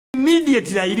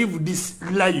immediately I leave this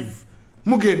live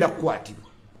mugenda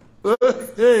kukwatibwa.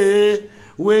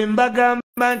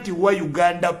 Wembagamba nti wa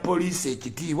Uganda police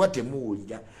ekitiibwa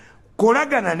temuwulira.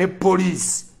 Kolagana ne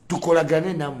police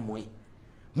tukolagane nammwe.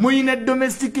 Muyina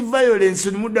domestic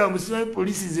violence muda musima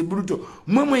police is brutal.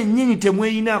 Mwe nyinyi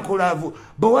temweyina akolaavu.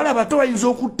 Bawala bato bayinza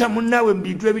okutta munnawe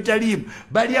mbintu ebitaliimu.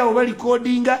 Bali awo bali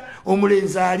codinga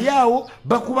omulenzi ali awo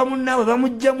bakuba munnawe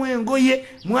bamujjamu engoye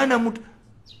mwana muto.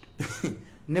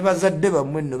 Ne bazadde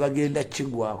bamwe nno bagenda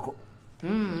kigwako.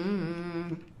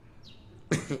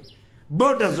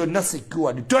 Borders zonna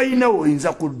secured. Toyina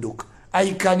woyinza kudduka.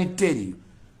 I can tell you.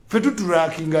 Fetu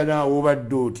turakinga naawo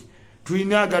baddoti.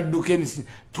 Tuina gadduka ensi.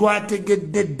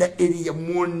 Twategedde dda area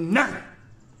mwonna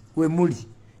we muli.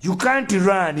 You can't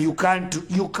run. You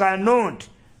cannot.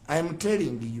 I am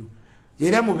telling you.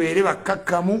 Era mubeere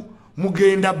bakkakkamu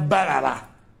mugenda balaba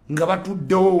nga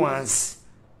batuddewo wansi.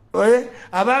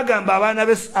 Abagamba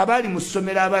abaana abali mu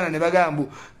ssomero abaana ne bagamba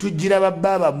tujjira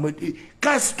bababa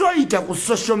kasitoyita ku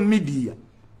social media.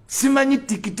 Simanyi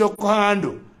TikTok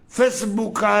handle,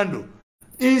 Facebook handle,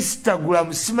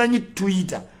 Instagram, simanyi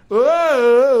Twitter.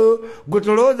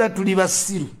 Gotolooza tuli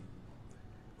basiru.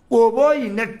 Oba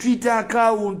oyina Twitter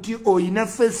account, oyina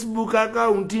Facebook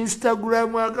account,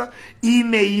 Instagram account,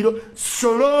 email,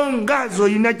 so long as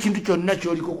oyina kintu kyonna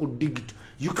kyoliko ku digital,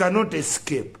 you cannot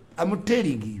escape. I'm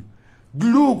telling you.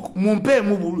 Look,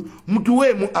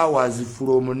 mutuwemu hours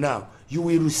from now. You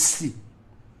will see.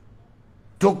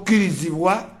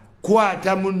 Tokkirizibwa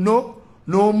kwata muno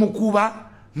no mukuba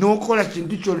no kola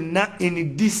kintu kyonna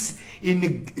in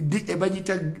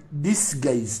this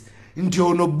guys. Nti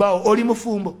ono bao oli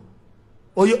mufumbo.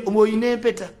 Oyo oyina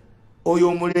empeta. Oyo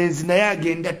omulenzi naye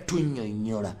agenda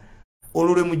tunnyonnyola.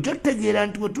 Olwo mujja kutegeera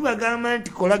nti bwe tubagamba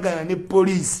nti kolagana ne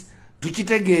police.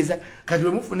 Tukitegeeza kati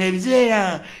bwe mufuna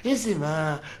ebizeera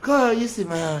Isma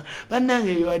Isma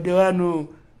bannange wadde wano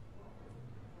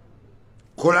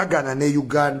kolagana ne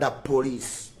Uganda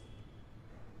police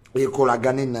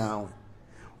ekolagane naawe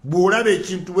bw'olaba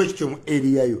ekintu bwekityo mu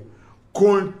area yo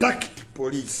contact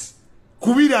police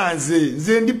kubira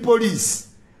nze ndi police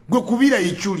gwe kubira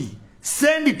Iculi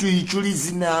send to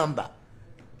Iculi's number.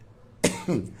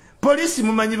 Police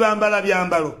mumanyi bambala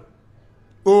byambalo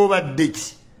obadde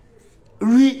ki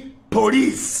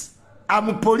police.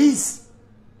 I'm police.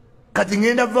 Kati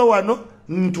ngenda va wano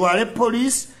ntwale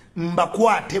police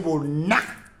mbakwate bonna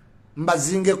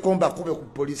mbazinge komba kube ku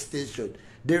police station.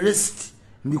 The rest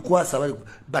mbikwasa bali,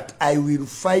 but I will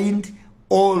find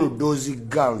all those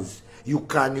girls. You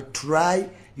can try,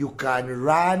 you can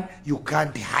run, you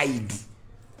can't hide.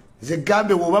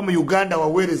 Zegambe woba mu Uganda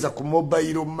wawereza ku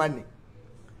mobile money.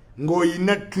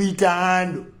 Ngoyina Twitter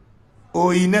handle,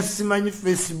 oyina simanyi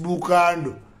Facebook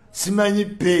handle, simanyi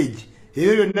page.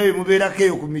 Eyo yonna mubeerako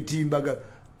eyo ku mitimbaga.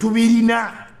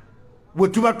 Tubirina bwe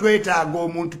tuba twetaaga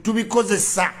omuntu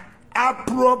tubikozesa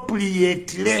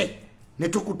appropriately ne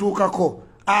tukutuukako.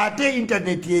 Ate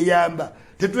internet yeyamba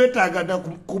tetwetaaga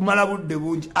kumala budde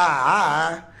bungi.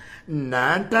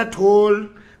 Nant at all.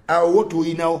 Awo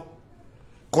tuyinawo.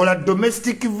 Kola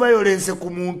domestic violence ku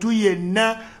muntu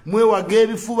yenna mwewaga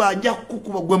ebifuba ajja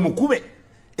kukuba gwe mukube.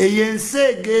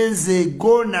 Eyense genze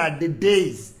gone the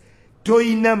days.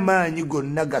 Toyina maanyi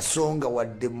gonna gasonga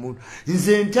wadde muntu.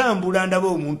 Nze ntambula ndaba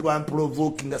omuntu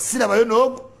amprovoking. Sirabayo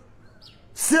n'omu.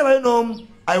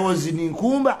 I was in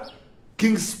Nkumba,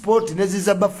 King Sport, ne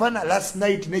Ziza Bafana last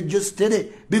night, ne just today.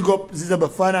 Big up Ziza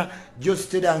Bafana,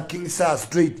 just today and King Sir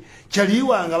Street.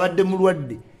 Chaliwa nga badde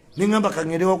mulwadde. Ningamba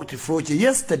kangerewa ku kifo kye.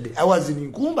 Yesterday I was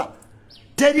in Nkumba.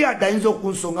 Teri adayinza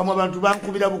okunsonga mu abantu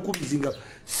bankubira bukubizinga.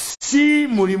 Si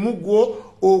mulimu gwo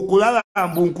okulaba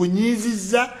mbu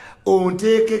nkunyiziza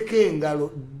onteekeko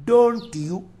engalo. Don't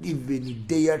you even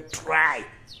dare try.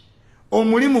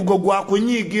 Omulimu gwo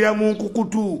gwakunyiigira mu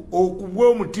nkukutu okubwa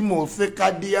omutima ofe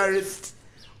kadi arrest.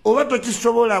 Oba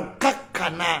tokisobola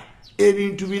kakkana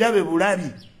ebintu birabe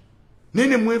bulabi.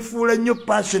 Nene mwefuula nnyo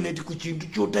passionate ku kintu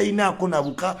ky'otayinaako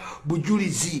nabuka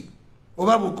bujulizi.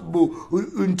 Oba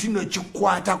ntino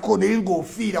kikwatako naye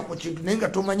ng'ofiira ku kintu naye nga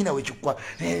tomanyi nawe kikwa.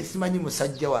 Simanyi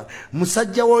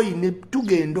musajja wo oyine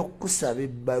tugenda okusaba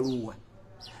ebbaluwa.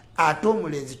 Ate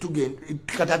omulenzi tugenda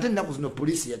kati ate ennaku zino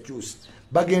poliisi yakyusa.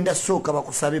 Bagenda sooka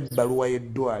bakusaba ebbaluwa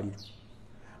y'eddwaliro.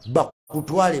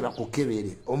 Bakutwale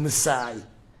bakukebere omusaayi.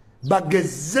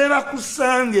 Bageze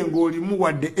bakusange ng'olimu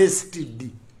wadde STD.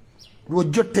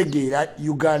 Lwojjo tegeera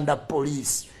Uganda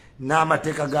police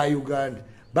n'amateeka ga Uganda.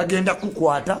 Bagenda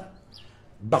kukwata,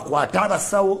 bakwata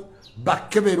abasawo,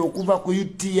 bakebera okuva ku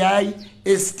UTI,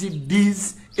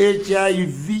 STDs,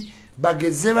 HIV,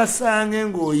 bageze basange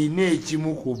ng'oyina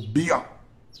ekimu ku byo.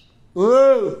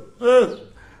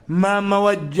 mama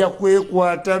wajja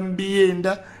kwekwata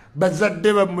mbiyenda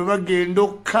bazadde bamwe bagenda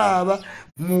okukaaba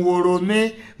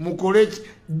muwolome mukole.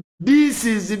 This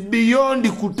is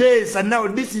beyond kuteesa. Now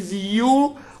this is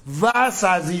you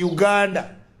versus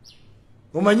Uganda.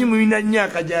 Omanyi mulina nnyo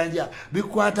akajanja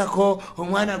bikwatako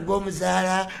omwana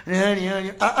gw'omuzaala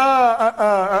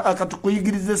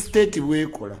katukuyigirize state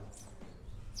bwekola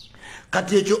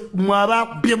kati ekyo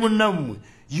mwabakubye munnammwe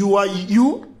you are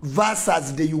you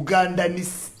versus the Ugandan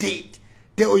state.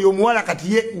 Te oyo muwala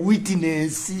kati ye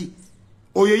witness,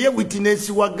 oyo ye witness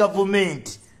wa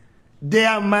government.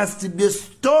 There must be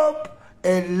stop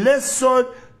and lesson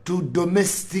to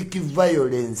domestic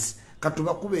violence.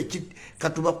 Katubakube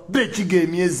ekige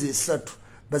emyezi 3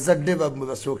 bazadde bamwe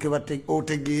basooke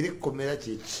otegeere komera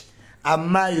kiki.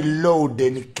 Am I loud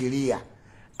and clear?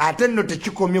 Ate nno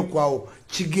tekikomye kwawo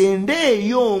kigende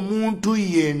eyo omuntu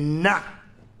yenna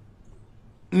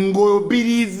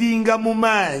ng'obirivinga mu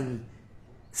maanyi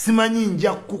simanyi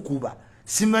nja kukuba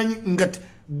simanyi ngati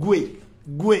gwe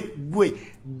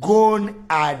gone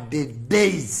are the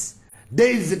days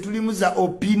tulimu za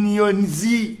opinions.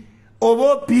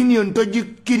 Oba opinion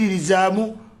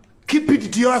togikiririzaamu, keep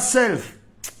it to yourself.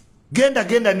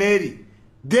 Genda neri.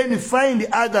 Then find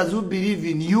others who believe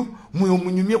in you.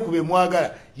 Munyumye kube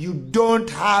mwagala. You don't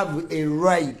have a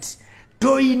right.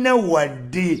 Toina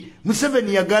wadde.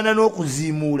 Museveni yagana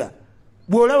n'okuzimula.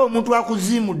 Bw'olaba omuntu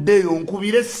akuzimuddeyo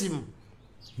nkubira essimu.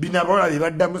 Binabola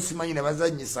bibaddamu simanyi ne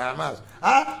bazannyisa amaaso.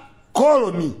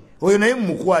 Call me. Oyo naye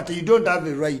mumukwate. You don't have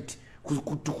a right.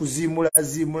 Kuzimula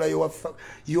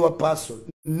your person.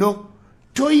 No.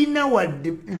 Toina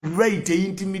wadde right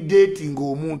intimidating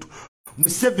omuntu.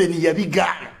 Museveni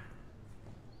yabigana.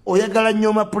 Oyagala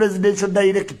nyoma presidential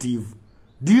directive.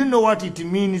 Do you know what it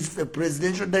means for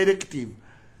presidential directive?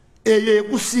 Eye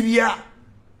kusibya.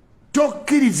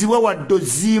 Tokkirizibwa wadde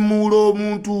ozimula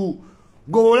omuntu.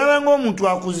 Ng'olaba ng'omuntu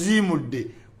akuzimudde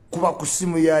kuba ku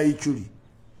ssimu ya Iculi.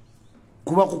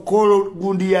 Kuba ku kolo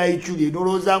gundi ya Iculi.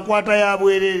 Noloza nkwata ya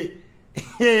bwerere.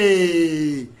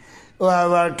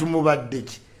 Abantu mubadde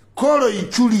ki. Kolo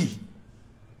Iculi.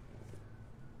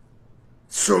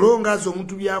 So long as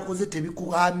omuntu byakoze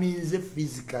tebikuhamize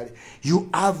physically, you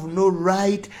have no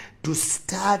right to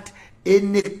start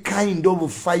any kind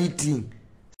of fighting.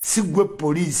 Sigwe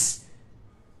police.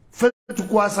 Fe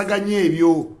tukwasaganya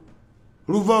ebyo.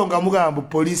 Luva nga mugambo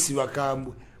police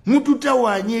bakambwe.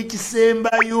 Mututawanye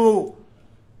ekisembayo.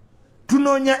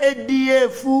 Tunonya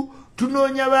ADF,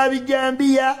 tunonya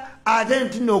babijambia, ate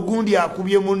ntino gundi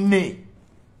akubye munne.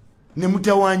 Ne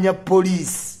mutawanya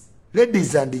police.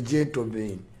 Ladies and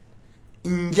gentlemen,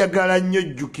 njagala nnyo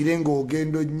jjukire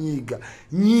ng'ogendo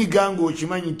nyiga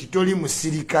ng'okimanyi nti toli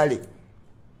musirikale,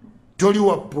 toli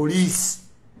wa police.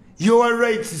 Your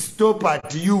rights stop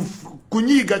at you.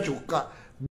 Kunyiga kyokka,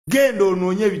 genda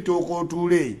onoonye ebitooka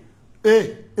otuule.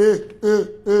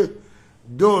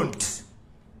 Don't.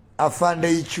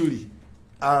 Afande Iculi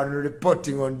are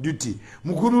reporting on duty.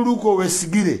 Mukululuko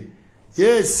wesigire.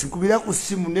 Yes, kubira ku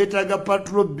simu netaga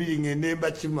patrol billing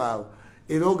enemba kimaawo.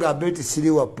 Eroga beti siri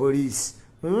wa police.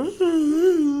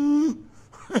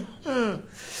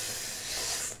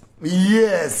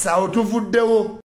 Yes, awotuvuddewo.